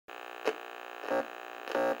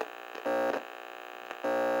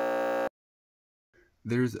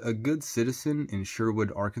There's a good citizen in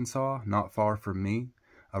Sherwood, Arkansas, not far from me,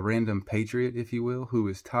 a random patriot, if you will, who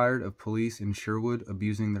is tired of police in Sherwood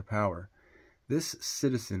abusing their power. This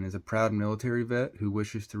citizen is a proud military vet who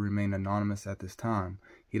wishes to remain anonymous at this time.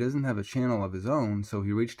 He doesn't have a channel of his own, so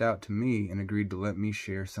he reached out to me and agreed to let me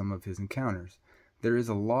share some of his encounters. There is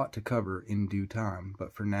a lot to cover in due time,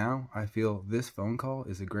 but for now, I feel this phone call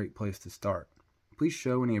is a great place to start. Please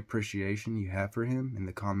show any appreciation you have for him in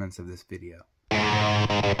the comments of this video.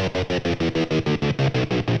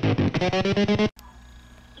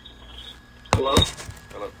 Hello?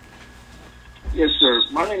 Hello. Yes, sir.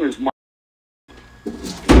 My name is Mike,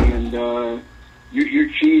 and your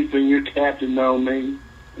chief and your captain know me,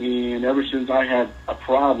 and ever since I had a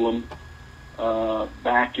problem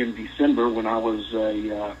back in December when I was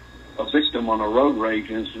a victim on a road rage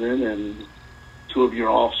incident, and two of your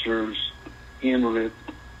officers handled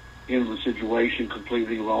the situation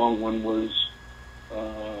completely wrong. One was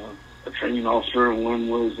a training officer, and one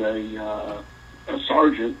was a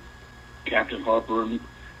sergeant. Captain Harper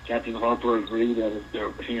agreed that they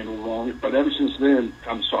were handled wrong. But ever since then,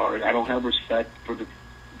 I'm sorry, I don't have respect for the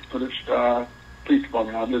police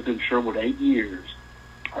department. I've lived in Sherwood 8 years.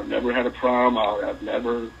 I've never had a problem. I've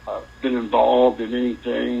never been involved in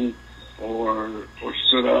anything or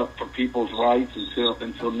stood up for people's rights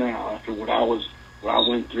until now, after what I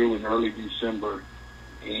went through in early December.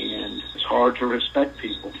 And it's hard to respect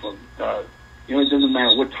people from it doesn't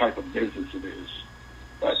matter what type of business it is.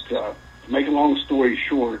 But to make a long story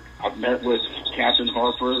short, I've met with Captain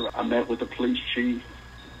Harper. I met with the police chief.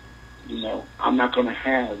 I'm not going to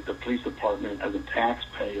have the police department as a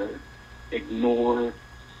taxpayer ignore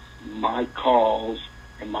my calls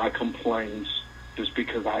and my complaints just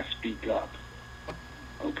because I speak up.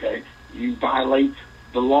 Okay? You violate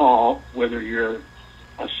the law, whether you're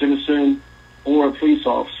a citizen or a police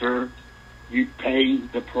officer, you pay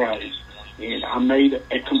the price. And I made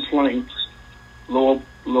a complaint a little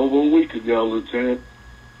over a week ago, Lieutenant,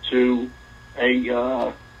 to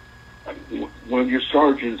one of your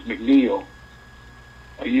sergeants, McNeil,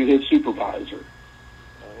 a unit supervisor.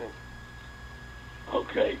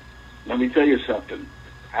 Okay, let me tell you something.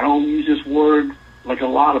 I don't use this word like a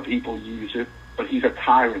lot of people use it, but he's a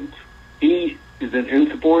tyrant. He is an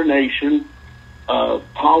insubordination of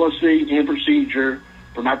policy and procedure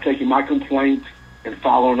for not taking my complaint and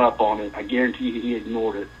following up on it. I guarantee he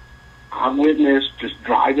ignored it. I witnessed, just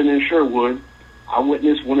driving in Sherwood, I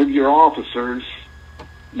witnessed one of your officers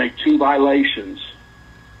make 2 violations.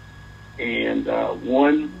 And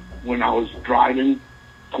one, when I was driving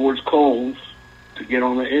towards Coles to get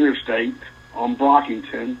on the interstate on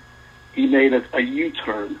Brockington, he made a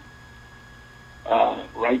U-turn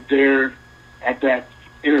right there at that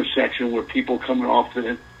intersection where people coming off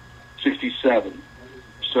the 67.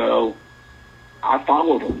 So I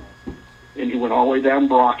followed him. And he went all the way down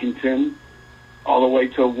Brockington, all the way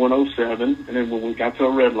to 107. And then when we got to a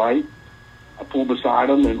red light, I pulled beside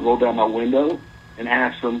him and rolled down my window and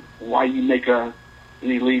asked him, why you make an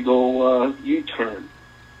illegal U-turn?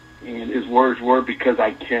 And his words were, because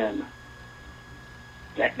I can.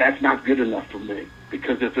 That's not good enough for me.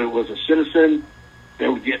 Because if it was a citizen, they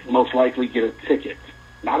would most likely get a ticket.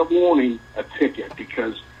 Not a warning, a ticket,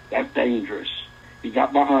 because that's dangerous. He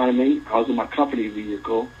got behind me. I was in my company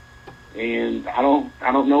vehicle. And I don't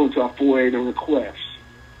know until I FOIA'd a request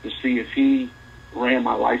to see if he ran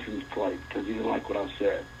my license plate because he didn't like what I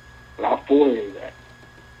said. But I'll FOIA that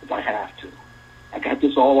if I have to. I got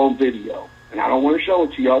this all on video, and I don't want to show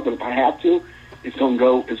it to y'all. But if I have to, it's gonna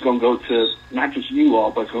go to not just you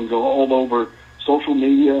all, but it's gonna go all over social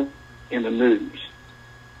media and the news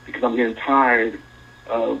because I'm getting tired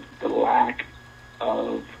of the lack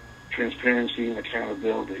of transparency and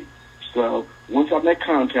accountability. So once I met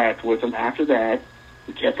contact with him, after that,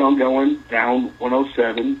 we kept on going down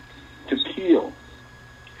 107 to Kiehl.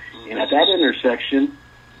 And at that intersection,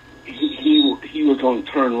 he was going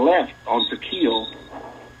to turn left onto Kiehl,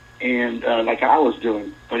 and like I was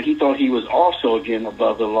doing. But he thought he was also, again,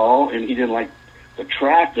 above the law, and he didn't like the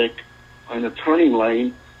traffic in the turning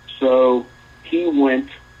lane. So he went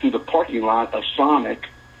through the parking lot of Sonic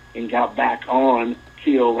and got back on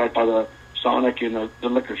Kiehl right by the Sonic in the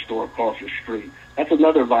liquor store across the street. That's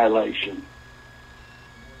another violation.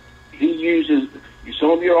 He uses, some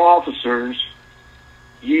of your officers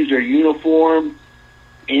use their uniform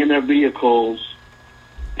and their vehicles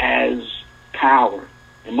as power.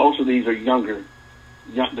 And most of these are the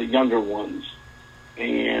younger ones.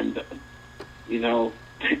 And, they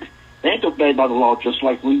have to obey by the law just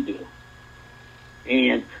like we do.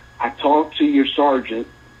 And I talked to your sergeant,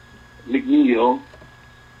 McNeil,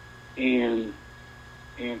 and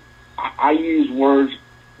I use words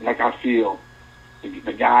like I feel.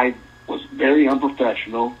 The guy was very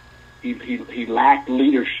unprofessional. He lacked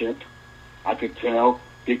leadership, I could tell,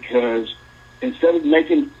 because instead of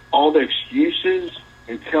making all the excuses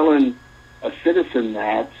and telling a citizen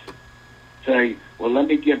that, say, well, let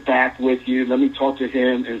me get back with you, let me talk to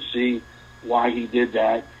him and see why he did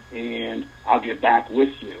that, and I'll get back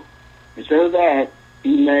with you. Instead of that,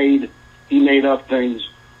 he made up things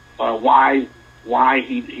why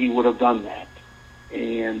he would have done that,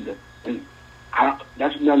 and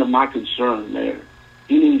that's none of my concern there.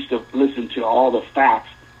 He needs to listen to all the facts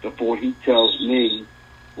before he tells me,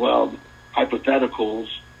 well, hypotheticals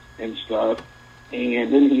and stuff.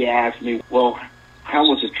 And then he asked me, well, how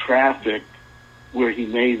was the traffic where he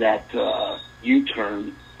made that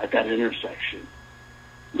U-turn at that intersection?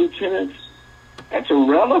 Lieutenant, that's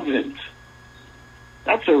irrelevant.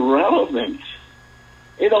 That's irrelevant.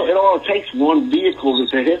 It all takes one vehicle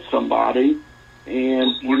to hit somebody,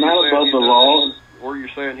 and you're not above the law. Where you're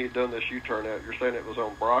saying he'd done this U-turn at? You're saying it was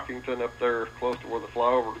on Brockington up there, close to where the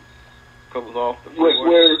flyover comes off the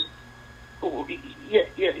freeway?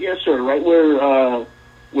 Yes, sir. Right where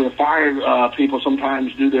the fire people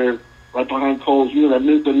sometimes do their right behind Coles. You know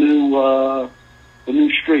the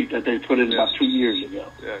new street that they put in about 2 years ago.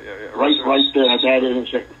 Yeah. Right there at that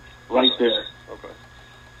intersection. Right there. Okay.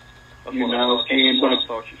 That's what I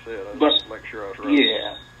thought you said. I just make sure I was right.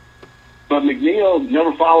 Yeah. But McNeil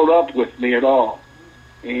never followed up with me at all.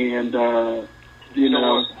 And, do you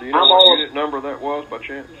know what unit number that was by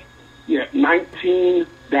chance? Yeah, 19-46.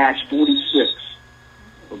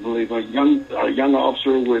 I believe a young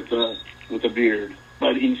officer with a beard.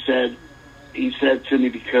 But he said to me,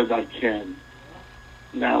 because I can.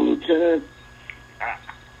 Now, Lieutenant,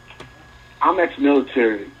 I'm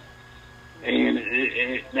ex-military,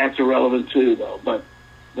 and that's irrelevant too, though. But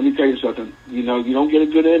let me tell you something. You don't get a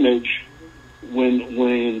good image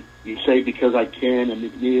when you say because I can, and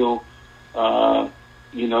McNeil,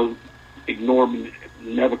 ignored me,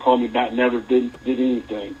 never called me back, never did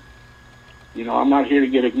anything. I'm not here to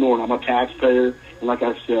get ignored. I'm a taxpayer, and like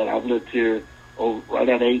I said, I've lived here right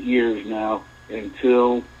at 8 years now,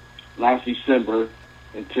 until last December,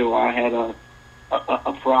 until I had a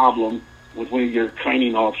problem with one of your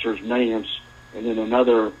training officers, Nance, and then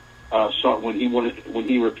another when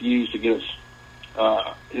he refused to get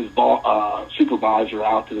his supervisor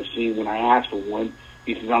out to the scene when I asked for one.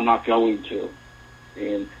 He says, I'm not going to.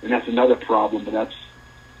 And that's another problem, but that's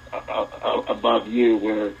above you,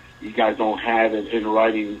 where you guys don't have it in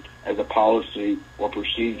writing as a policy or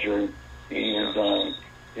procedure. And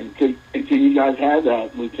until you guys have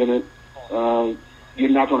that, Lieutenant, you're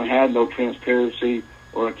not going to have no transparency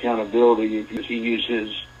or accountability if he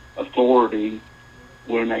uses authority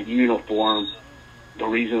wearing that uniform, the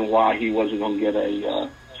reason why he wasn't going to get a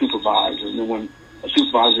supervisor. And then when a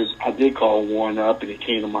supervisor, I did call one up, and he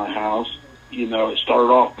came to my house. It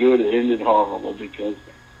started off good, it ended horrible, because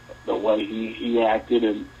the way he acted,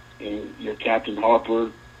 and your Captain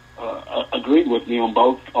Harper agreed with me on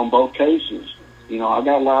both cases. I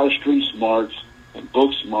got a lot of street smarts and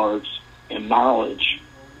book smarts and knowledge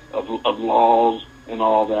of laws and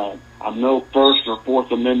all that. I'm no First or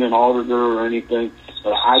Fourth Amendment auditor or anything,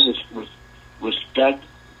 but I just respect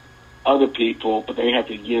other people, but they have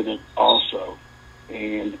to give it also.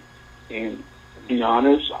 And be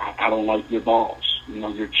honest, I don't like your boss,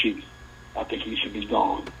 your chief. I think he should be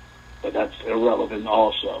gone, but that's irrelevant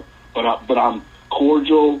also. But I'm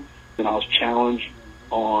cordial, and I was challenged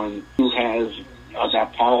on who has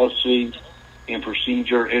that policy and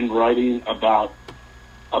procedure in writing about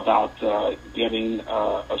getting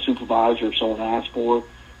a supervisor if someone asks for it.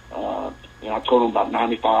 I told him about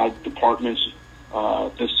 95 departments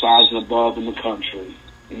this size and above in the country.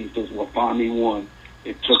 And he says, well, find me one.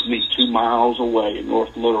 It took me 2 miles away in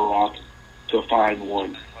North Little Rock to find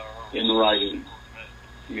one in writing.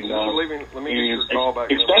 Let me get your call back.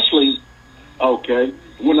 Especially, okay,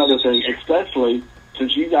 one other thing, especially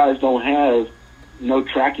since you guys don't have no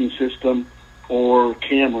tracking system or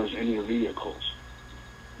cameras in your vehicles.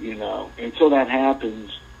 Until that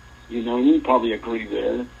happens, you probably agree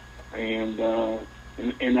there. And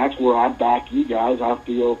that's where I back you guys. I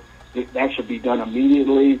feel that should be done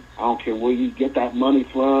immediately. I don't care where you get that money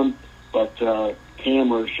from, but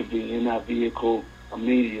cameras should be in that vehicle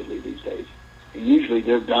immediately these days. And usually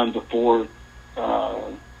they're done before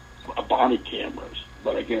body cameras,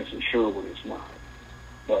 but I guess in Sherwood it's not.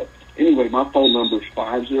 But anyway, my phone number is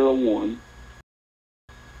 501.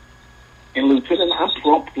 And Lieutenant, I'm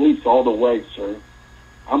pro-police all the way, sir.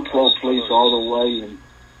 I'm pro-police all the way,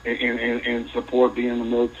 and support being in the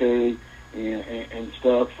military and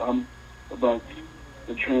stuff. But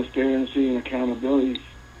the transparency and accountability.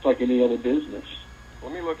 It's like any other business.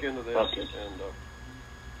 Let me look into this, Okay. and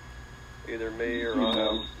either me or I'll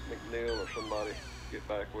have McNeil or somebody get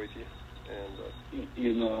back with you.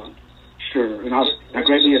 And sure. And I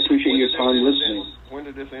greatly appreciate your time listening. When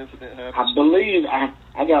did this incident happen? I believe I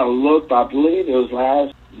got to look. But I believe it was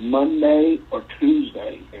last Monday or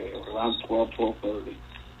Tuesday, around 12:30.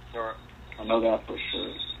 All right. I know that for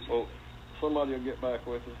sure. Well, somebody will get back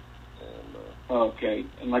with us. And okay.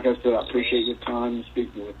 And like I said, I appreciate your time and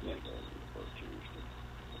speaking with me.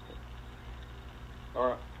 All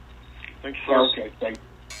right. Thank you, sir. Okay. Thank you.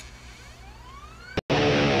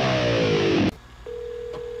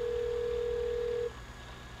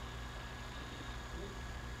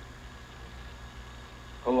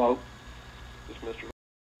 Hello? This is Mr.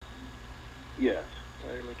 Yes.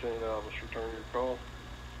 Hey, Lieutenant Alvis, returning your call.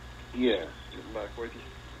 Yes. Getting back with you.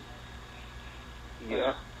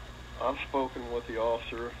 Yeah. I've spoken with the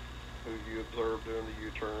officer who you observed doing the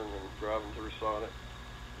U-turn and driving through Sonnet.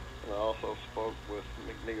 And I also spoke with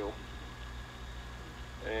McNeil.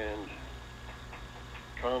 And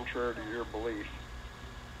contrary to your belief,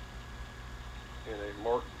 in a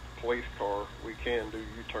marked police car, we can do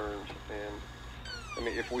U-turns. And I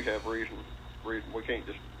mean, if we have reason, we can't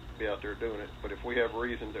just be out there doing it. But if we have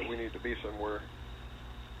reason that we need to be somewhere,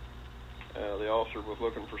 the officer was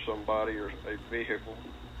looking for somebody or a vehicle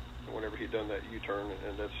whenever he'd done that U-turn,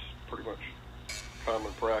 and that's pretty much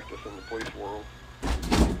common practice in the police world.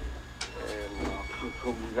 And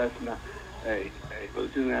that's not. Hey,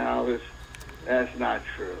 Lieutenant Alvis, that's not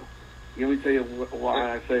true. Let me tell you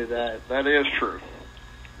why I say that. That is true.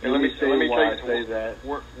 And let me tell you why I say that.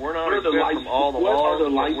 We're not exempt from all the laws. What are the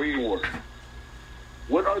lights for?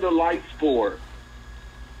 What are the lights for?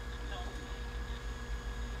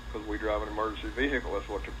 Because we drive an emergency vehicle. That's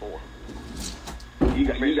what they're for.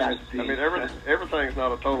 You guys see. I mean, everything's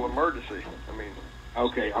not a total emergency. I mean.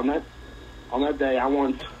 Okay, on that day, I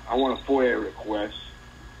want a FOIA request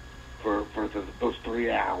for those 3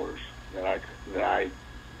 hours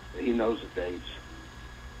he knows the dates.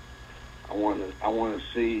 I want to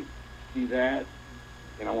see that,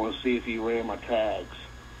 and I want to see if he ran my tags.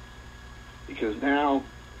 Because now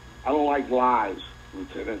I don't like lies,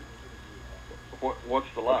 Lieutenant. What's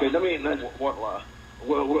the lie? Okay, what lie?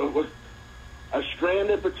 Well, a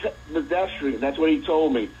stranded pedestrian. That's what he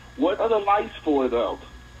told me. What are the lights for, though?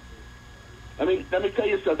 I mean, let me tell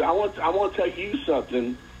you something. I want to tell you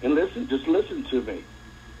something, and just listen to me.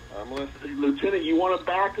 I'm listening. Lieutenant, you want to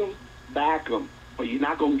back him? Back him. But you're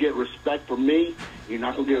not going to get respect from me. You're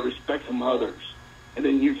not going to get respect from others. And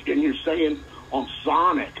then you're saying on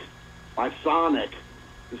Sonic,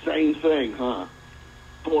 the same thing, huh?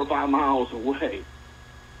 4 or 5 miles away.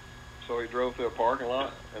 So he drove through a parking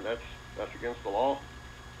lot, and that's against the law?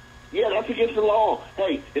 Yeah, that's against the law.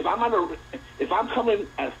 Hey, if I'm coming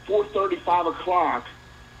at 4:30, 5 o'clock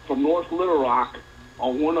from North Little Rock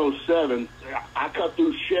on 107, I cut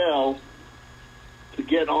through Shell to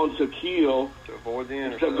get onto Kiehl to avoid the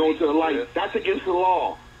intersection. To go to the light. Yes. That's against the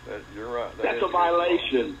law. You're right. That's a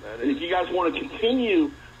violation. And if you guys want to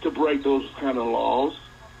continue to break those kind of laws,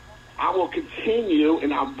 I will continue,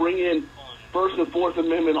 and I'll bring in First and Fourth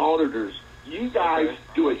Amendment auditors. You guys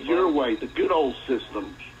do it your way, the good old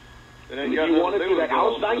system. It ain't got nothing to do with the good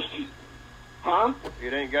old system. Huh?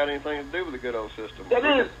 It ain't got anything to do with the good old system.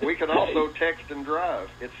 We can also text and drive.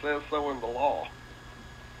 It says so in the law.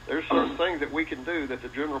 There's certain things that we can do that the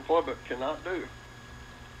general public cannot do.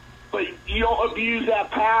 But you don't abuse that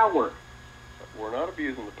power. We're not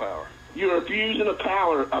abusing the power. You're abusing the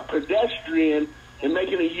power. A pedestrian and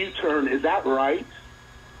making a U-turn, is that right?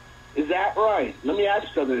 Is that right? Let me ask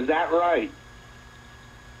you something. Is that right?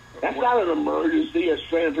 That's not an emergency, a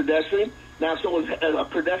stranded pedestrian. Now, if a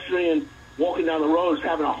pedestrian walking down the road is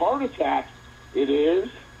having a heart attack, it is.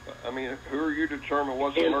 I mean, who are you to determine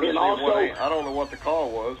what's an emergency and also, and what ain't? I don't know what the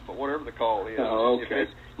call was, but whatever the call is. Oh, okay.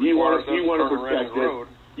 You want to protect it.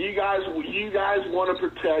 You guys want to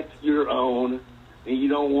protect your own, and you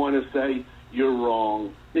don't want to say you're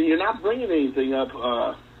wrong. Then you're not bringing anything up,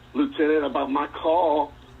 Lieutenant, about my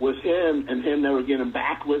call with him and him never getting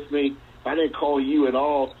back with me. If I didn't call you at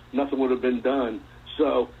all, nothing would have been done.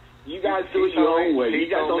 So you guys do it your own way. He you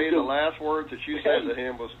guys told me do the last words that you said to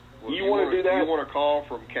him was you want to do that? You want a call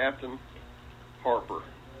from Captain Harper.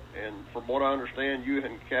 And from what I understand, you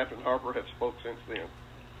and Captain Harper have spoke since then.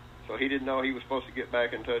 So he didn't know he was supposed to get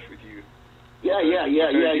back in touch with you. Yeah,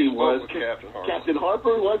 he was. Captain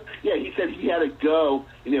Harper was? Yeah, he said he had to go,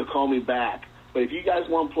 and he'll call me back. But if you guys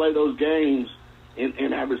want to play those games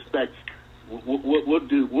and have respect, we'll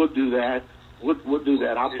do that. We'll do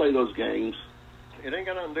that. I'll play those games. It ain't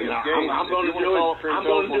got nothing to do with Yeah, games. I'm If gonna you want do to call it. it for I'm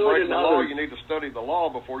themselves, gonna do we're it breaking the another- law, you need to study the law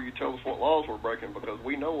before you tell us what laws we're breaking, because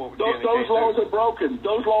we know what we can and Those can't laws do. are broken.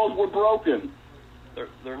 Those laws were broken.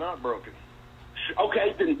 They're not broken.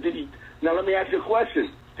 Okay, then did he? Now let me ask you a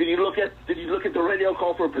question. Did you look at the radio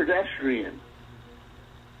call for a pedestrian?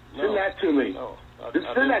 No. Send that to me. No.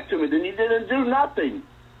 Send that to me. Then you didn't do nothing.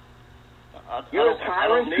 You're a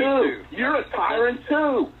tyrant too. You're a tyrant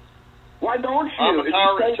too. Why don't you? I'm a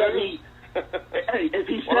tyrant too. Hey, if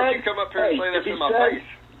he Why don't you come up here and say that to my face?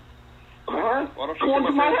 Huh? Why don't you come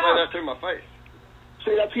up here and say that to my face?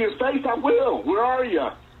 Say that to your face? I will. Where are you?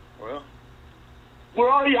 Well, where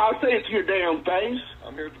are you? I'll say it to your damn face.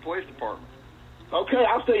 I'm here at the police department. Okay,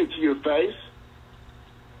 I'll say it to your face.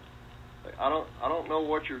 I don't know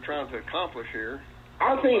what you're trying to accomplish here.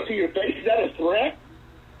 I'll say it to your face. Is that a threat?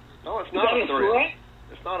 No, it's not a threat.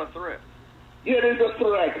 It's not a threat. Yeah, it is a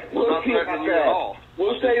threat. We'll see about that. All.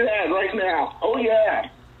 We'll say that right now. Oh, yeah.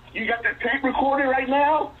 You got the tape recorded right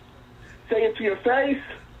now? Say it to your face.